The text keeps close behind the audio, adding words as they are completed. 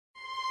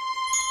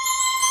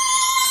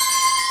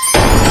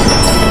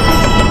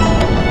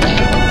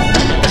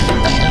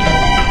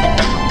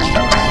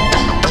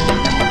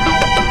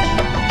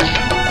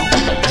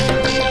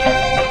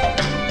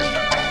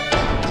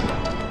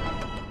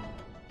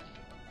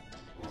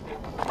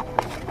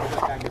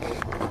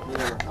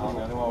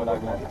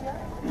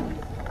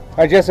All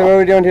right, Jesse, what are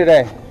we doing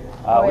today?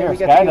 We are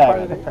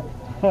skydiving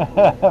for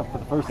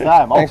the first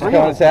time. Thanks for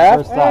coming to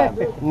Taft. First time.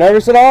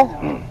 Nervous at all?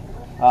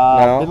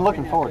 No. Been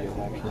looking forward to it,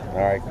 actually. All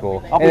right,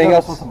 cool. I'll Anything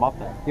else? With them up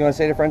there. You want to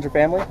say to friends or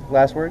family?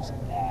 Last words?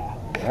 Yeah.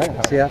 All right,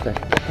 I'll see you out there.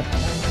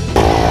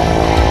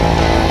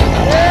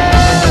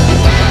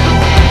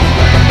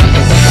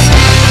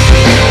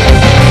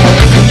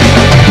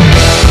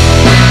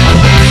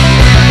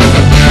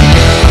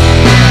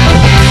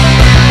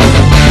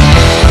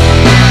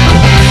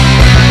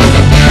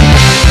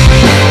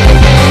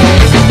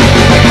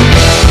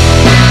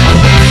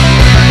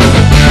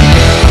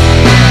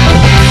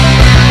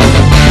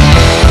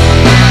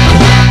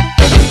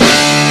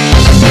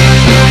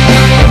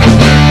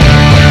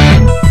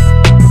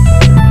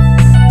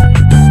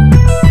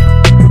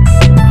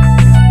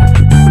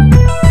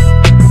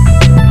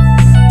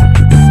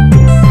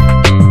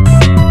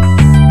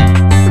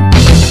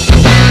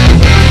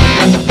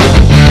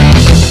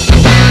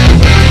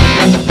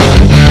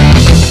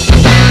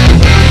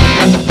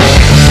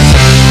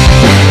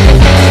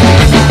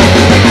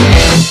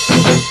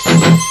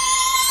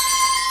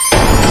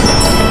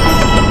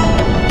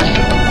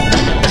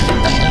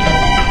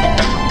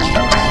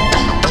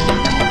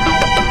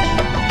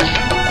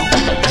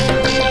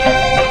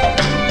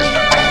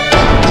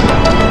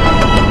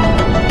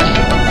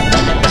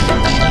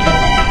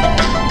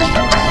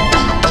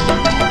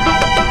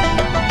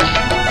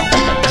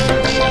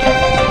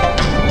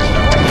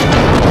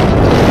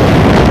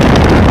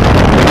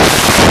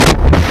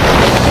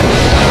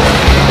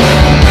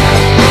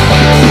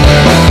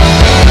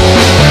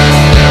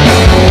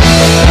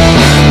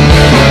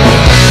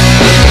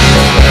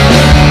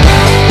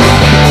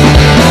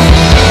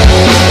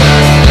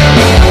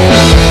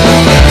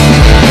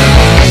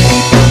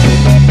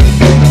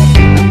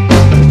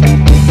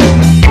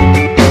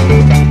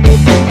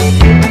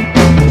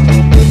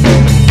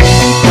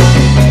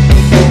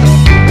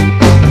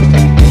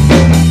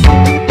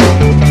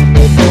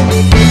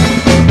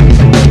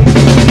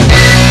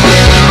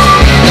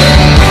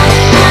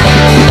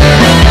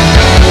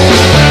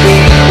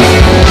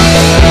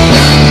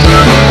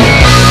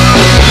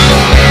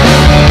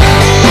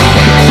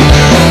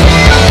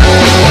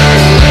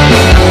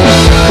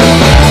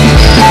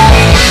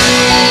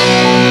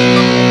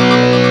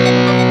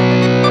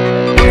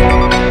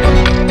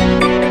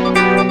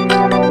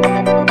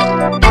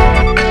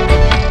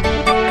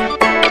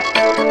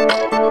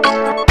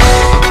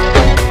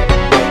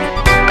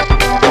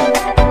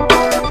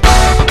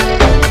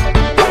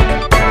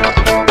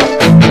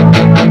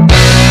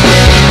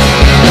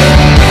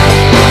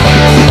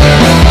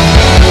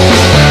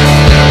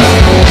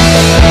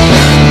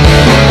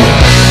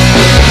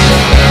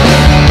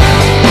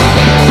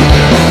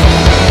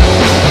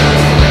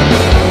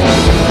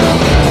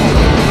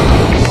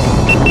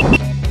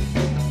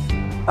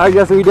 I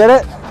guess we did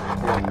it.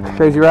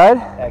 Crazy ride.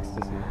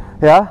 Ecstasy.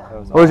 Yeah.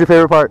 What was your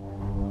favorite part?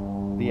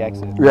 The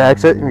exit. The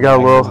exit. You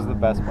got a little. Was the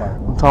best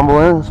part. Tumble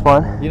in. It was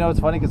fun. You know, it's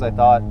funny because I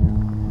thought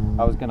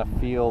I was gonna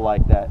feel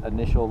like that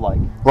initial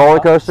roller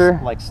coaster,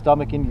 like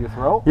stomach into your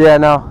throat. Yeah.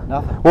 No.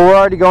 Nothing. Well, we're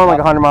already going like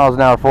 100 miles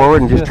an hour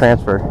forward and just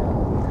transfer.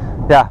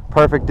 Yeah.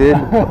 Perfect, dude.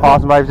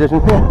 Awesome bike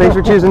position. Thanks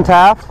for choosing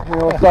Taft. A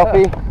little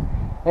selfie.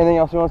 Anything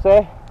else you want to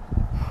say?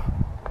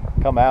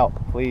 Come out,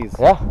 please.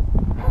 Yeah.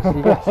 See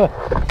you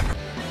guys.